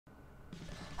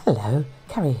Hello,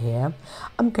 Carrie here.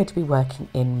 I'm going to be working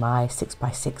in my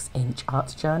 6x6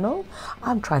 art journal.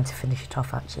 I'm trying to finish it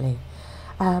off actually.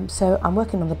 So I'm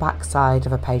working on the back side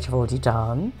of a page I've already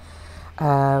done.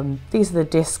 These are the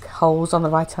disc holes on the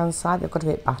right hand side. They've got a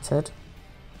bit battered.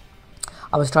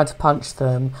 I was trying to punch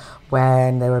them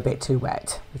when they were a bit too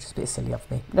wet, which is a bit silly of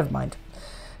me. Never mind,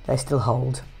 they still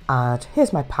hold. And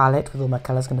here's my palette with all my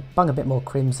colours. Going to bung a bit more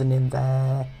crimson in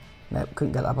there. No,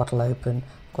 couldn't get that bottle open.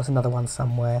 Got another one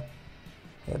somewhere.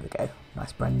 Here we go.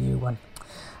 Nice brand new one.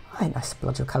 Right, nice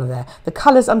splodge of colour there. The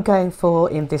colours I'm going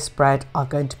for in this spread are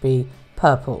going to be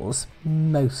purples,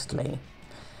 mostly.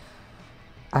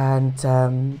 And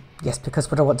yes, because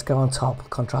what I want to go on top will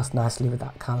contrast nicely with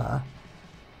that colour.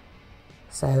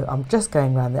 So I'm just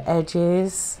going around the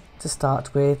edges to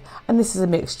start with. And this is a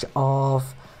mixture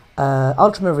of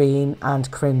ultramarine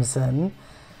and crimson.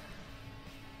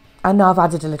 And now I've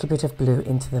added a little bit of blue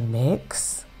into the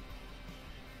mix.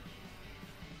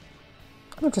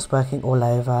 I'm just working all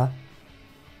over.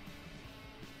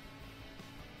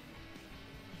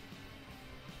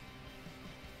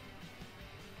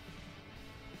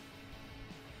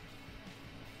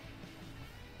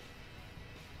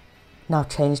 Now I've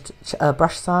changed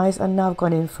brush size and now I've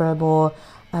gone in for a more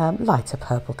lighter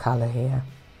purple colour here.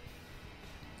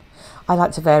 I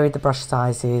like to vary the brush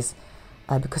sizes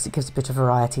because it gives a bit of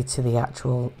variety to the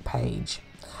actual page.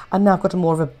 And now I've got a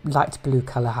more of a light blue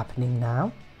colour happening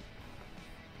now.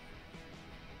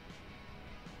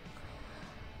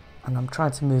 And I'm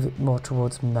trying to move it more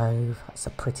towards mauve. That's a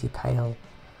pretty pale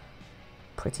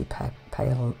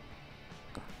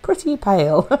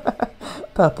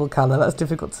purple colour. That's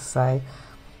difficult to say.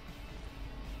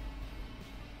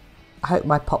 I hope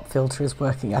my pop filter is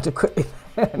working adequately.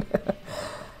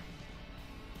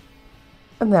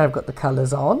 And there I've got the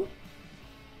colours on.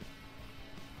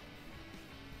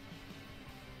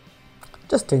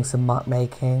 Just doing some mark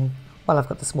making while I've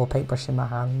got the small paintbrush in my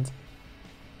hand.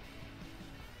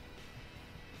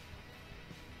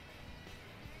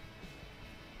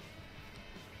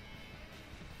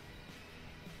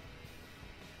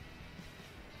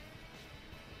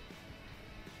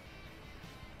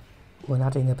 We're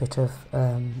adding a bit of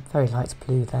very light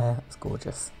blue there. It's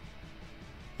gorgeous.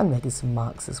 And making some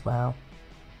marks as well.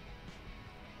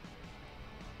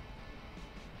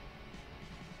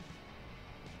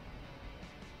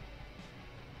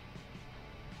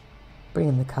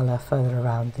 Bringing the colour further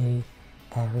around the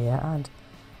area and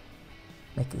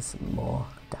making some more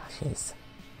dashes.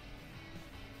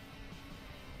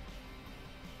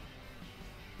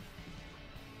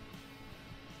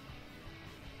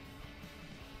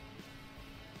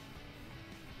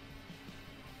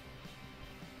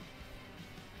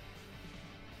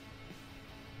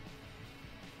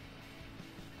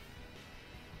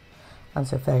 And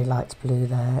so very light blue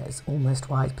there. It's almost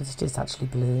white, but it is actually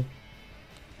blue.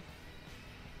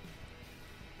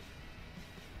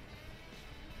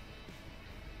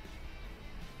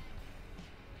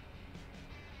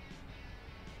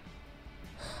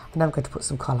 And I'm going to put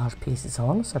some collage pieces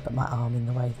on, so I put my arm in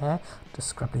the way there, just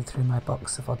scrubbing through my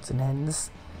box of odds and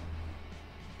ends.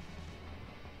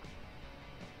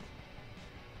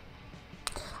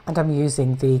 And I'm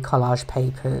using the collage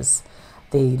papers,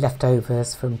 the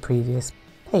leftovers from previous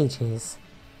pages.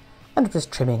 And I'm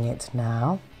just trimming it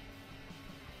now.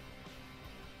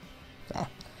 There.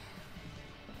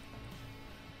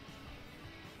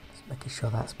 Just making sure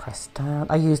that's pressed down.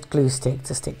 I used glue stick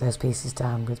to stick those pieces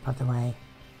down with, by the way.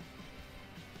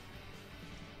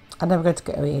 And then we're going to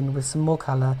go in with some more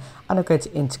colour and I'm going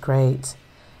to integrate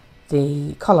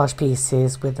the collage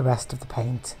pieces with the rest of the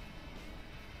paint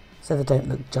so they don't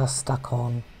look just stuck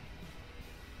on.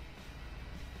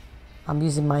 I'm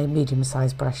using my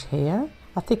medium-sized brush here.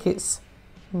 I think it's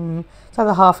either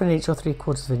 1/2 inch or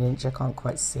 3/4 of an inch, I can't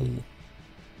quite see.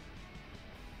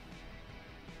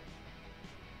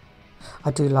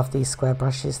 I do love these square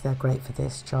brushes, they're great for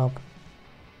this job.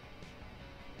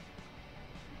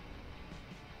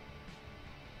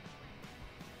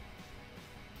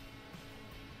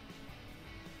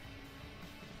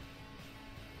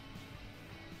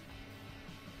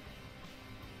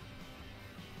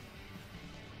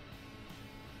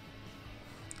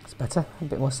 Better, a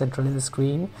bit more central in the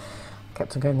screen.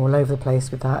 Kept on going all over the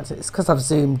place with that. It's because I've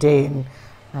zoomed in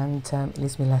and it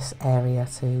leaves me less area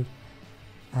to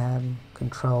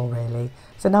control really.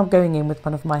 So now I'm going in with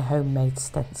one of my homemade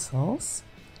stencils.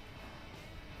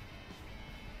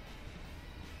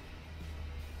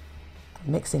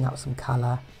 Mixing up some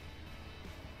colour.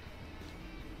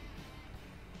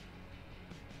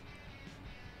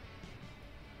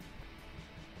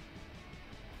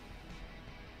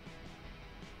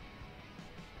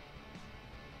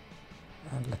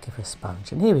 And looking for a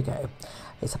sponge, and here we go.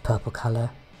 It's a purple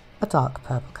colour, a dark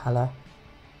purple colour.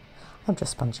 I'm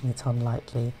just sponging it on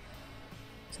lightly.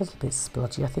 It's a little bit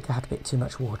splodgy. I think I had a bit too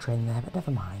much water in there, but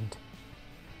never mind.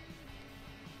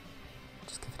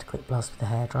 Just give it a quick blast with the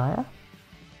hairdryer.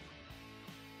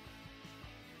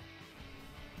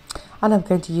 And I'm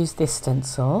going to use this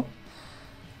stencil.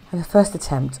 And the first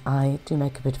attempt, I do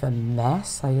make a bit of a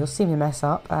mess, so you'll see me mess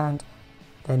up and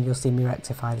then you'll see me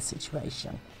rectify the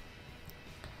situation.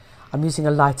 I'm using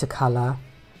a lighter colour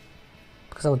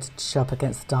because I wanted to show up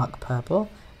against the dark purple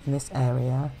in this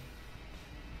area.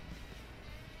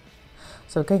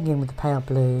 So going in with the pale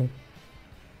blue.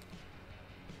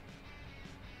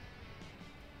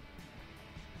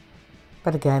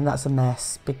 But again, that's a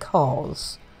mess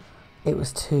because it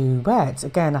was too wet.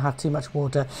 Again, I had too much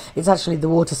water. It's actually the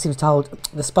water seems to hold,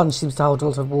 the sponge seems to hold a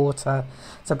lot of water.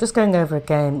 So I'm just going over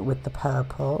again with the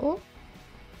purple.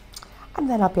 And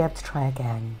then I'll be able to try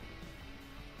again.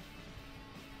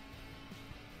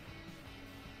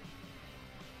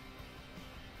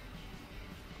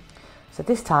 So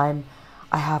this time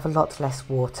I have a lot less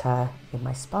water in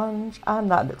my sponge and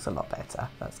that looks a lot better.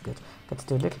 That's good. I'm going to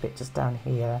do a little bit just down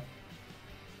here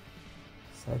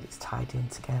so that it's tied in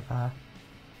together.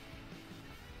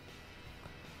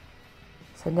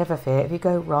 So never fear, if you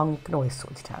go wrong, you can always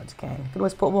sort it out again. You can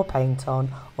always put more paint on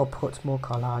or put more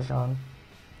collage on.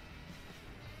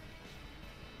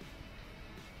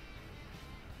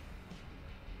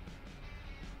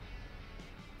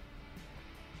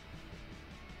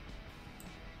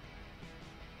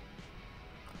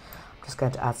 Just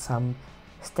going to add some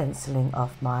stenciling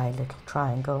of my little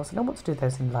triangles, and I want to do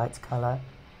those in light colour,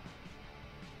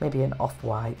 maybe an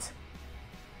off-white.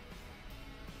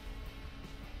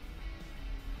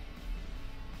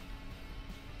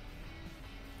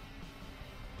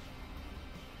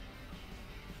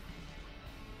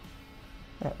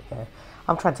 There we go.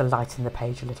 I'm trying to lighten the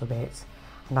page a little bit,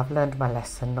 and I've learned my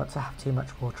lesson not to have too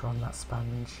much water on that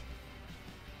sponge.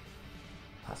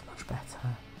 That's much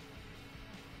better.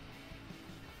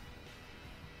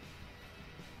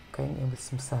 Going in with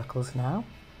some circles now.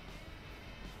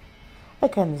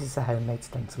 Again, this is a homemade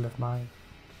stencil of mine.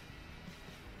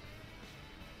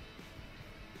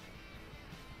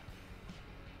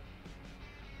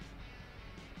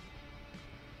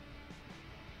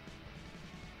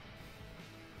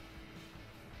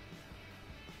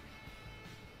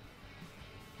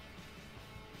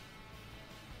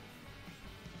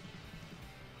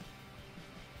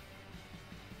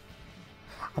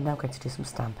 And now I'm going to do some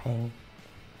stamping.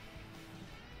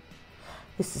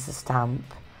 This is a stamp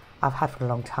I've had for a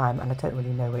long time and I don't really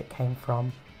know where it came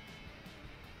from.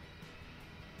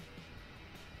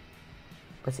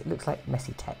 But it looks like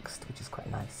messy text, which is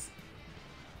quite nice.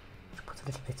 Just put a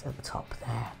little bit at the top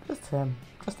there,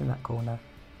 just in that corner.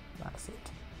 That's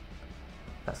it.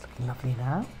 That's looking lovely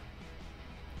now.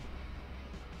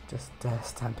 Just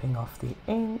stamping off the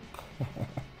ink.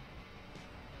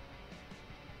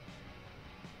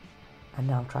 And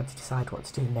now I'm trying to decide what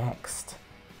to do next.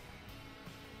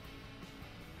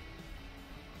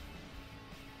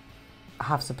 I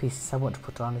have some pieces I want to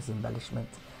put on as embellishment,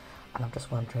 and I'm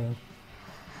just wondering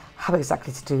how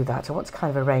exactly to do that. I want to kind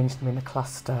of arrange them in a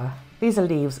cluster. These are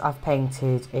leaves I've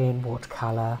painted in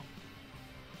watercolour.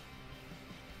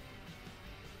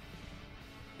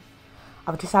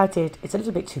 I've decided it's a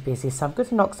little bit too busy, so I'm going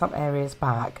to knock some areas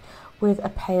back with a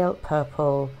pale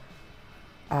purple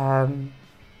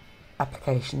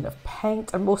application of paint.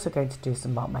 I'm also going to do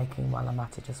some mark making while I'm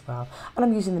at it as well, and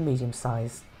I'm using the medium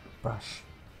size brush.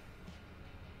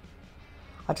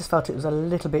 I just felt it was a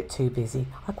little bit too busy.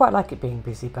 I quite like it being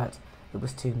busy, but it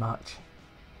was too much.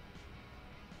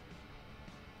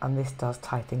 And this does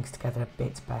tie things together a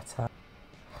bit better.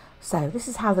 So this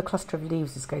is how the cluster of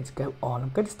leaves is going to go on. I'm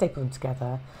going to staple them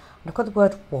together. And I've got the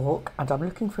word walk, and I'm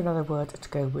looking for another word to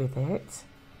go with it.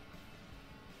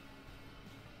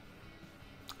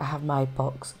 I have my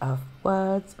box of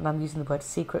words, and I'm using the word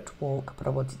secret walk, but I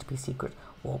want it to be secret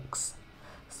walks.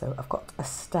 So I've got a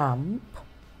stamp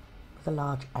with a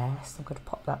large S. I'm going to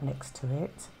pop that next to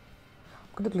it.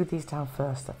 I'm going to glue these down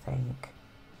first, I think.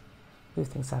 Move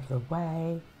things out of the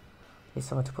way. Need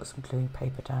someone to put some gluing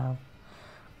paper down.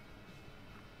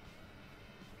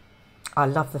 I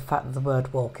love the fact that the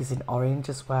word walk is in orange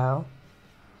as well.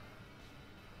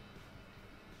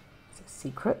 So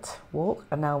secret walk,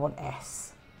 and now I want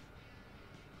S.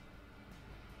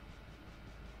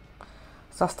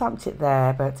 So I stamped it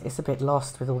there, but it's a bit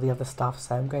lost with all the other stuff,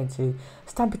 so I'm going to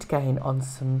stamp it again on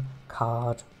some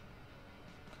card.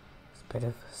 There's a bit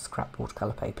of scrap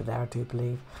watercolour paper there, I do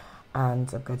believe,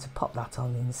 and I'm going to pop that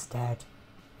on instead.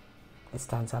 it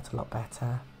stands out a lot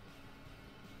better.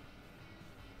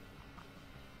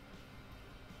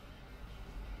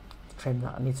 Trim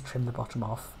that. I need to trim the bottom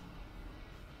off.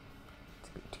 It's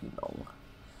a bit too long.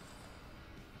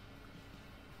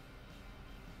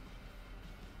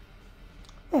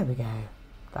 There we go.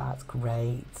 That's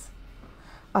great.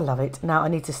 I love it. Now I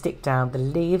need to stick down the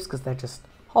leaves because they're just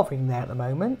hovering there at the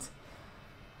moment.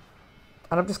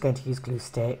 And I'm just going to use glue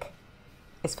stick.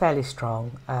 It's fairly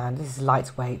strong and this is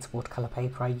lightweight watercolour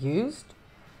paper I used.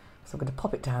 So I'm going to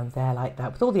pop it down there like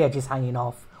that with all the edges hanging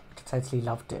off, which I totally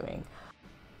love doing.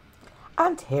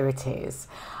 And here it is.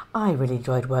 I really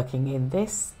enjoyed working in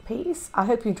this piece. I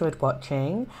hope you enjoyed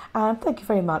watching and thank you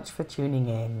very much for tuning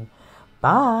in.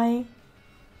 Bye.